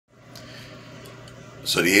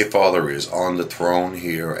So the Apefather is on the throne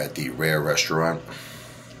here at the Rare restaurant.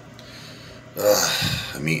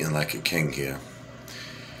 I'm eating like a king here.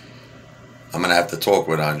 I'm gonna have to talk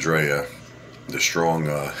with Andrea, the strong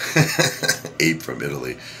ape from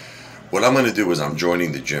Italy. What I'm gonna do is I'm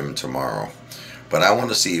joining the gym tomorrow, but I want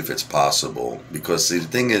to see if it's possible, because see, the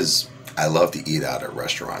thing is, I love to eat out at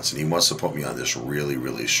restaurants, and he wants to put me on this really,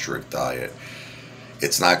 really strict diet.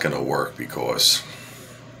 It's not gonna work because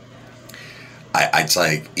it's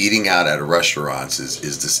like eating out at restaurants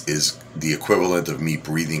is the equivalent of me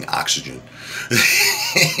breathing oxygen.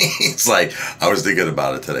 It's like, I was thinking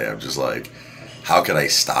about it today. I'm just like, how could I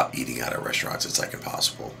stop eating out at restaurants? It's like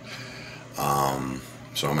impossible.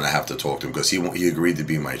 So I'm gonna have to talk to him, because he agreed to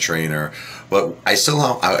be my trainer, but I still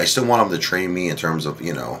want him to train me in terms of,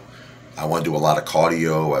 I want to do a lot of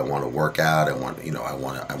cardio. I want to work out. I want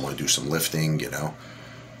to do some lifting. I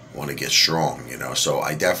want to get strong. So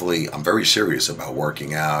I'm very serious about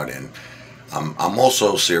working out, and I'm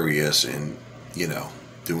also serious in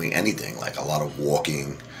doing anything, like a lot of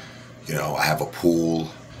walking. I have a pool,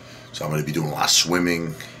 so I'm going to be doing a lot of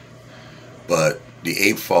swimming. But the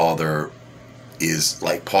Apefather is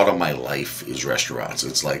like part of my life is restaurants.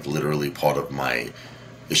 It's like literally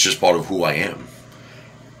it's just part of who I am.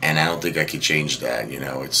 And I don't think I could change that.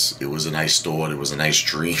 It was a nice thought. It was a nice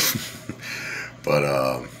dream.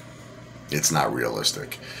 But it's not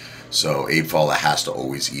realistic. So Apefather has to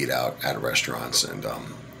always eat out at restaurants. And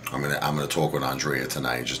I'm gonna talk with Andrea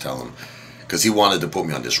tonight and just tell him, because he wanted to put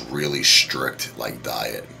me on this really strict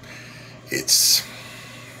diet. It's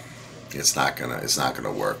not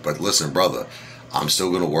gonna work. But listen, brother, I'm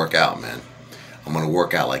still gonna work out, man. I'm gonna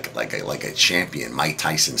work out like a champion, Mike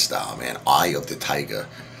Tyson style, man. Eye of the tiger.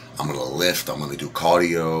 I'm gonna lift. I'm gonna do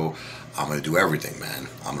cardio. I'm gonna do everything, man.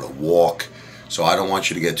 I'm gonna walk. So I don't want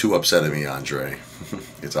you to get too upset at me, Andre.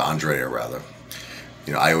 It's Andrea, rather.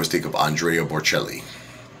 I always think of Andrea Bocelli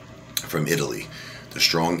from Italy, the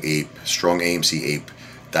strong AMC ape,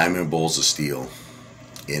 diamond balls of steel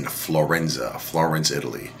in Florence,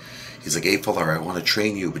 Italy. He's like, Apefather, I want to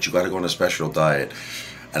train you, but you got to go on a special diet.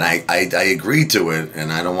 And I agreed to it,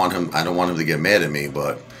 and I don't want him to get mad at me,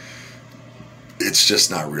 but it's just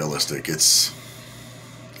not realistic. It's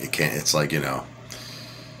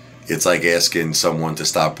like asking someone to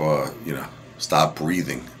stop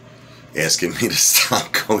breathing, asking me to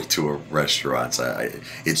stop going to a restaurant.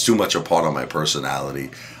 It's too much a part of my personality,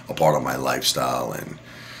 a part of my lifestyle, and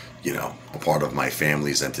a part of my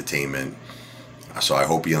family's entertainment. So I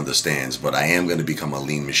hope he understands. But I am going to become a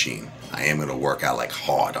lean machine. I am going to work out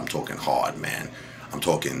hard. I'm talking hard, man. I'm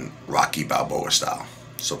talking Rocky Balboa style,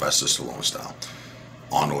 Sylvester Stallone style,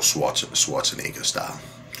 Arnold Schwarzenegger style.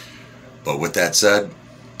 But with that said,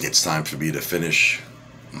 it's time for me to finish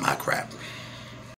my crap.